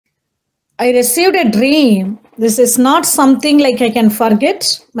I received a dream. This is not something like I can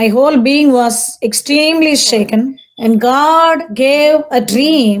forget. My whole being was extremely shaken. And God gave a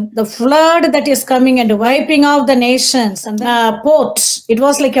dream, the flood that is coming and wiping out the nations. And the port, it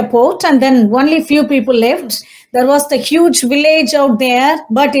was like a port, and then only few people left. There was the huge village out there,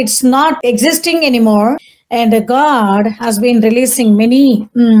 but it's not existing anymore. And God has been releasing many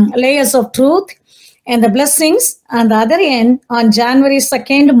layers of truth and the blessings on the other end on January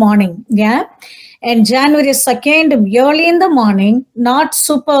 2nd morning. Yeah. And January 2nd, early in the morning, not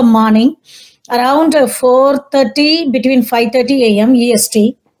super morning, around 4:30, between 5:30 a.m.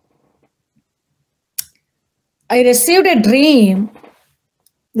 EST, I received a dream.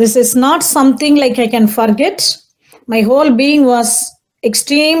 This is not something like I can forget. My whole being was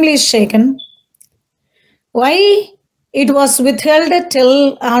extremely shaken. Why it was withheld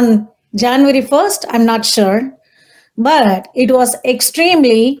till on January 1st, I'm not sure. But it was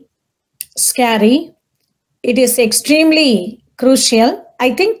extremely scary. It is extremely crucial.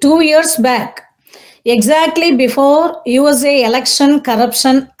 I think 2 years back, exactly before USA election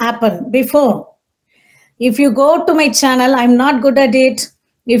corruption happened, before. If you go to my channel, I'm not good at it.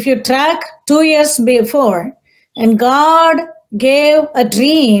 If you track 2 years before, and God gave a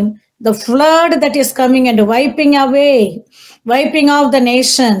dream, the flood that is coming and wiping away, wiping out the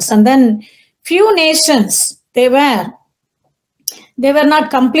nations. And then few nations, they were not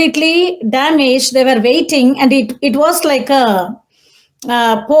completely damaged. They were waiting, and it was like a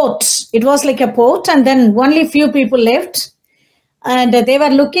port. It was like a port, and then only few people left. And they were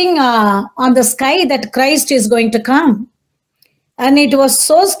looking on the sky that Christ is going to come. And it was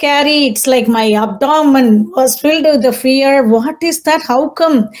so scary. It's like my abdomen was filled with the fear. What is that? How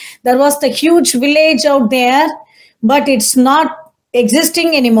come? There was the huge village out there, but it's not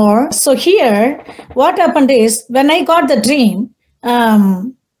existing anymore. So here, what happened is, when I got the dream,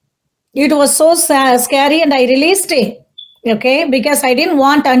 it was so scary, and I released it. Okay, because I didn't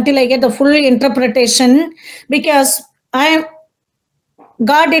want until I get the full interpretation, because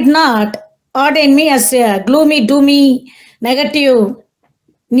God did not ordain me as a gloomy, doomy, negative,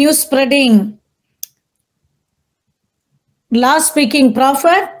 news spreading, law speaking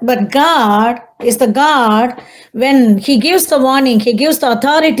prophet, but God is the God. When He gives the warning, He gives the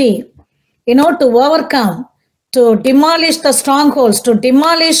authority, to overcome, to demolish the strongholds, to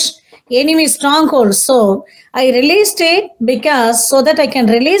demolish enemy strongholds. So I released it because so that I can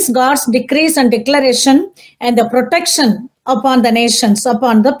release God's decrees and declaration and the protection upon the nations,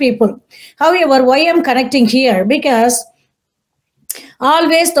 upon the people. However, why I'm connecting here? Because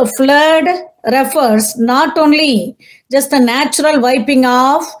always the flood refers not only just the natural wiping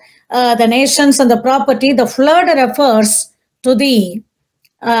off the nations and the property. The flood refers to the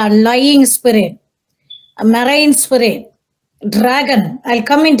lying spirit, a marine spirit, dragon. I'll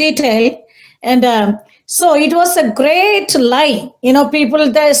come in detail. And so it was a great lie.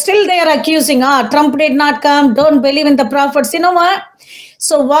 People, they are accusing, Trump did not come, don't believe in the prophets. You know what?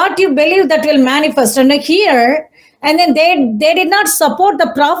 So what you believe, that will manifest. And here, and then they did not support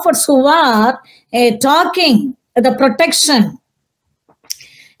the prophets who are talking the protection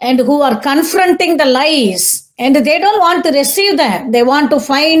and who are confronting the lies. And they don't want to receive that. They want to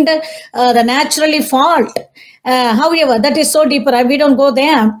find the naturally fault. However, that is so deeper. We don't go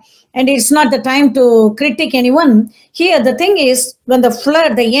there. And it's not the time to critique anyone. Here, the thing is, when the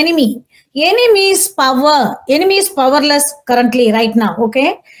flood, the enemy is powerless currently right now,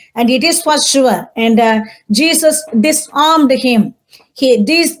 okay? And it is for sure. And Jesus disarmed him.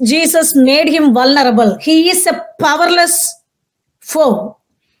 Jesus made him vulnerable. He is a powerless foe.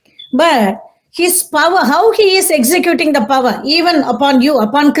 But his power, how he is executing the power, even upon you,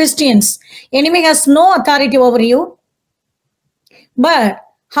 upon Christians, enemy has no authority over you. But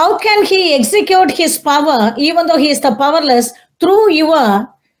how can he execute his power, even though he is the powerless, through your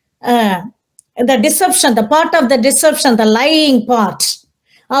the deception, the part of the deception, the lying part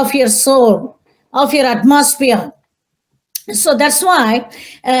of your soul, of your atmosphere? So that's why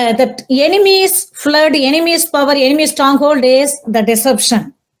the enemy's flood, enemy's power, enemy's stronghold is the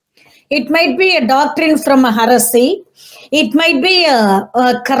deception. It might be a doctrine from a heresy. It might be a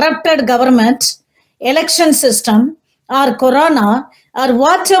corrupted government, election system, or corona, or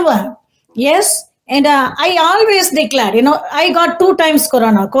whatever. Yes. And I always declare, I got 2 times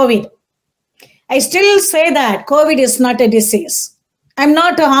corona, COVID. I still say that COVID is not a disease. I'm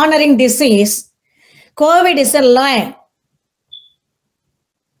not honoring disease. COVID is a lie.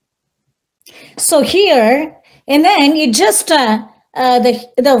 So here, and then it just,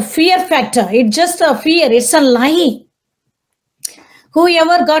 the fear factor, it's just a fear, it's a lie.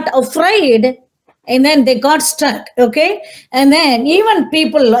 Whoever got afraid and then they got stuck. Okay, and then even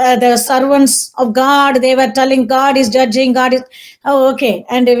people, the servants of God, they were telling God is judging, God is, oh, okay,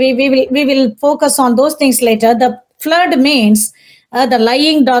 and we will focus on those things later. The flood means the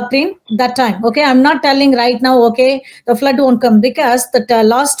lying doctrine that time. Okay, I'm not telling right now, okay, the flood won't come, because that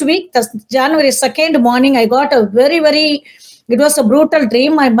last week, the January 2nd morning, I got a very, it was a brutal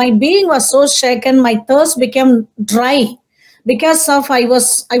dream. My being was so shaken, my thirst became dry, because of I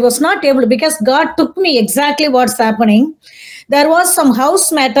was not able, because God took me exactly what's happening. There was some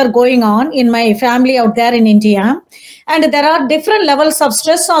house matter going on in my family out there in India, and there are different levels of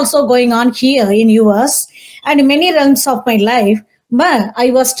stress also going on here in US and many realms of my life. But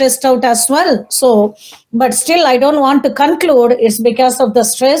I was stressed out as well. So, but still, I don't want to conclude it's because of the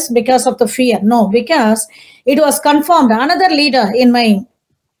stress, because of the fear. No, because it was confirmed. Another leader in my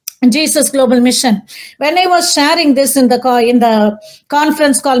Jesus Global Mission, when I was sharing this in the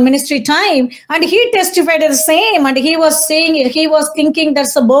conference called Ministry Time, and he testified the same, and he was saying, he was thinking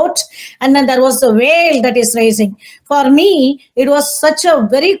there's a boat, and then there was a whale that is rising. For me, it was such a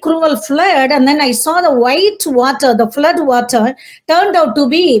very cruel flood, and then I saw the white water, the flood water, turned out to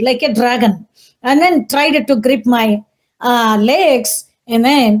be like a dragon, and then tried to grip my legs, and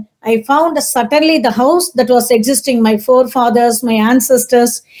then I found suddenly the house that was existing, my forefathers, my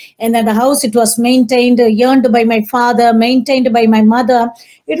ancestors, and then the house, it was maintained, yearned by my father, maintained by my mother.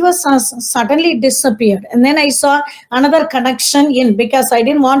 It was suddenly disappeared. And then I saw another connection in, because I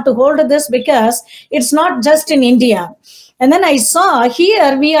didn't want to hold this, because it's not just in India. And then I saw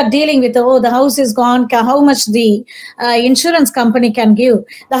here we are dealing with, oh, the house is gone, how much the insurance company can give.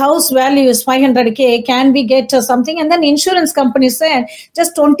 The house value is 500K, can we get something? And then insurance company said,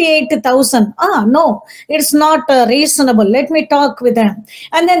 just 28,000. No, it's not reasonable. Let me talk with them.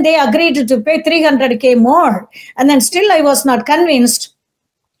 And then they agreed to pay 300K more. And then still I was not convinced.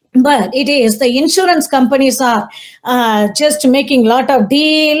 But it is, the insurance companies are just making a lot of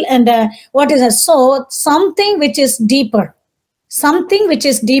deal, and what is it? So something which is deeper,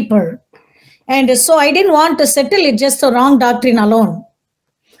 And so I didn't want to settle it just the wrong doctrine alone.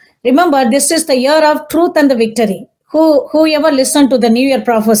 Remember, this is the year of truth and the victory. Whoever listened to the New Year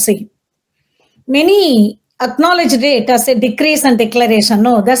prophecy, many acknowledged it as a decrease and declaration.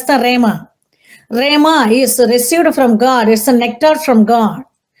 No, that's the Rhema. Rhema is received from God. It's a nectar from God.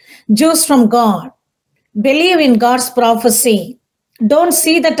 Juice from God. Believe in God's prophecy. Don't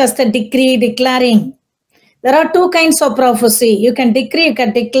see that as the decree, declaring. There are two kinds of prophecy. You can decree, you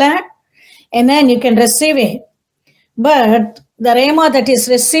can declare, and then you can receive it. But the rhema that is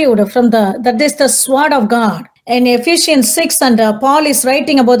received from that is the sword of God. In Ephesians 6, and Paul is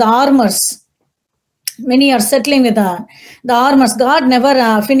writing about the armors. Many are settling with the armors. God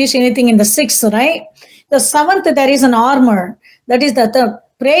never finished anything in the 6th, right? The 7th, there is an armor. That is the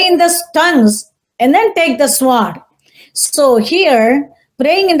pray in the tongues and then take the sword. So here,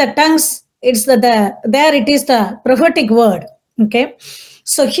 praying in the tongues, it's there it is the prophetic word. Okay.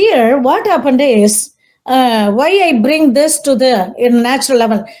 So here, what happened is, why I bring this to the natural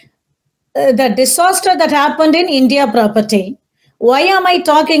level. The disaster that happened in India property. Why am I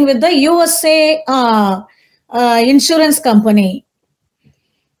talking with the USA insurance company?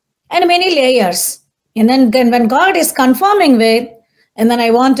 And many layers. And then when God is confirming with, and then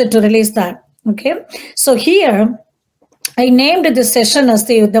I wanted to release that. Okay. So here, I named this session as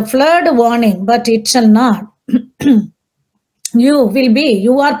the flood warning, but it shall not.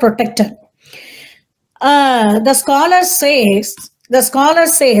 You are protected. The scholar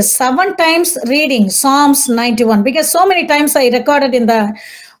says 7 times reading Psalms 91, because so many times I recorded in the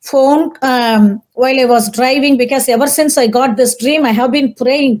phone while I was driving, because ever since I got this dream, I have been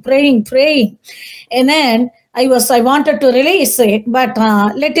praying. And then I wanted to release it, but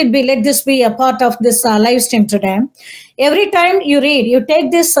let this be a part of this live stream today. Every time you read, you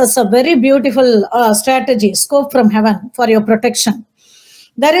take this as a very beautiful strategy, scope from heaven for your protection.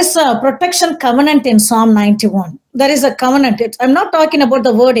 There is a protection covenant in Psalm 91. There is a covenant. I'm not talking about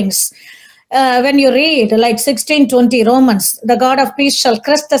the wordings. When you read like 16:20 Romans, the God of peace shall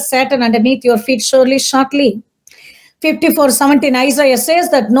crush the Satan underneath your feet shortly. 54:17 Isaiah says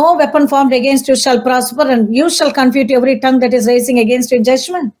that no weapon formed against you shall prosper, and you shall confute every tongue that is raising against you in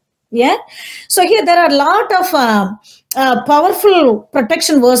judgment. Yeah. So here there are a lot of powerful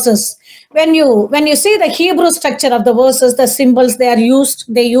protection verses. When you see the Hebrew structure of the verses, the symbols they used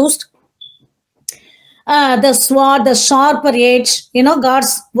the sword, the sharper edge.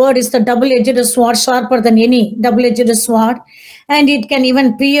 God's word is the double-edged sword, sharper than any double-edged sword. And it can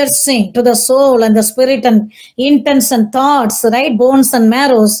even piercing to the soul and the spirit and intents and thoughts, right? Bones and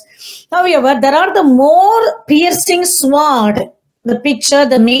marrows. However, there are the more piercing sword, the picture,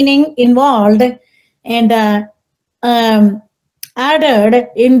 the meaning involved and added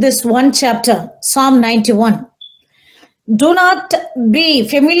in this one chapter, Psalm 91. Do not be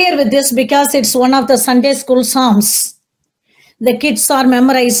familiar with this because it's one of the Sunday school psalms the kids are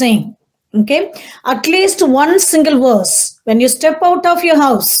memorizing. Okay, at least one single verse. When you step out of your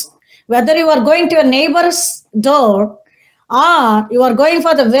house, whether you are going to your neighbor's door or you are going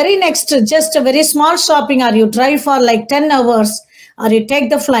for the very next, just a very small shopping, or you drive for like 10 hours, or you take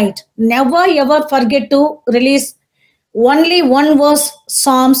the flight, never ever forget to release only one verse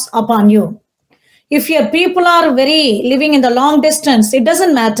Psalms upon you. If your people are very living in the long distance, it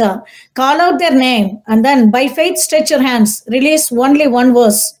doesn't matter. Call out their name and then by faith stretch your hands. Release only one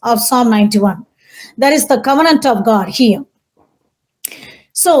verse of Psalm 91. That is the covenant of God here.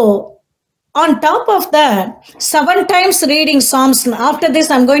 So on top of that, 7 times reading Psalms. After this,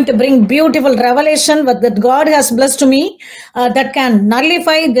 I'm going to bring beautiful revelation that God has blessed me that can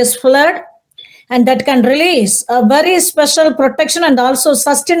nullify this flood and that can release a very special protection and also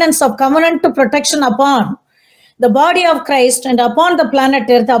sustenance of covenant to protection upon the body of Christ and upon the planet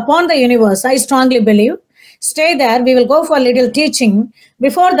Earth, upon the universe. I strongly believe. Stay there. We will go for a little teaching.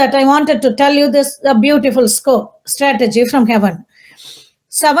 Before that, I wanted to tell you this a beautiful strategy from heaven.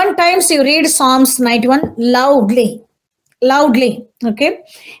 7 times you read Psalms 91 loudly. Okay.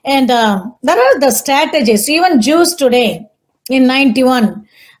 And there are the strategies. Even Jews today in 91,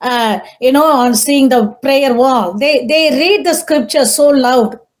 on seeing the prayer wall, they read the scripture so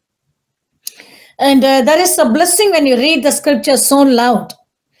loud. And there is a blessing when you read the scripture so loud.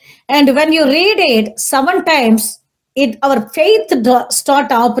 And when you read it 7 times, our faith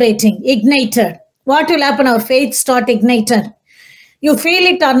start operating, ignited. What will happen? Our faith start ignited. You feel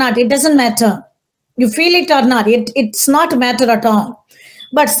it or not, it doesn't matter. You feel it or not, it's not a matter at all.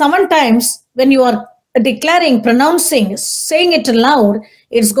 But sometimes when you are declaring, pronouncing, saying it loud,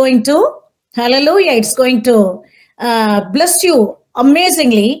 it's going to, hallelujah, it's going to bless you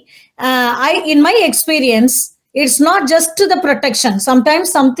amazingly. In my experience, it's not just to the protection.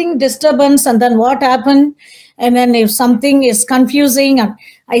 Sometimes something disturbance and then what happened? And then if something is confusing, and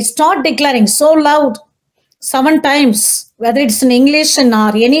I start declaring so loud 7 times, whether it's in English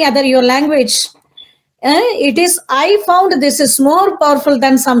or any other your language. I found this is more powerful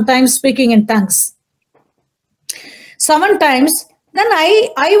than sometimes speaking in tongues. 7 times, then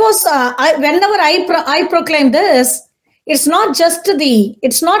whenever I proclaim this, it's not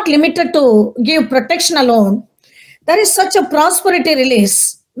limited to give protection alone. There is such a prosperity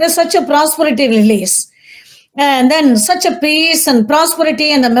release. There's such a prosperity release. And then such a peace and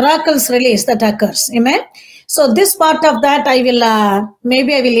prosperity and the miracles release that occurs. Amen. So this part of that I will,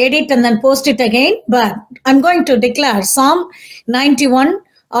 maybe I will edit and then post it again. But I'm going to declare Psalm 91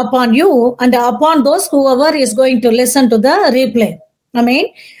 upon you and upon those whoever is going to listen to the replay. Amen.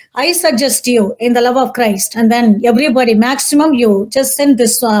 I suggest you in the love of Christ, and then everybody, maximum you just send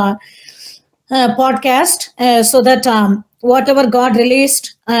this podcast so that whatever God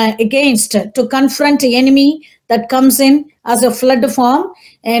released against to confront the enemy that comes in as a flood form,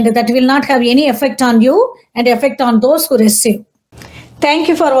 and that will not have any effect on you and effect on those who receive. Thank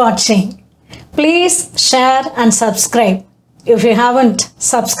you for watching. Please share and subscribe if you haven't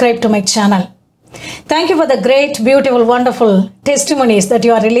subscribed to my channel. Thank you for the great, beautiful, wonderful testimonies that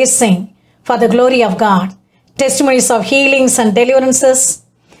you are releasing for the glory of God. Testimonies of healings and deliverances.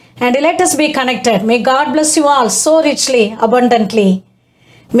 And let us be connected. May God bless you all so richly, abundantly.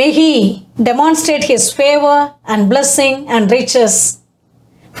 May He demonstrate His favor and blessing and riches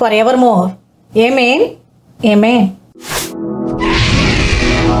forevermore. Amen. Amen.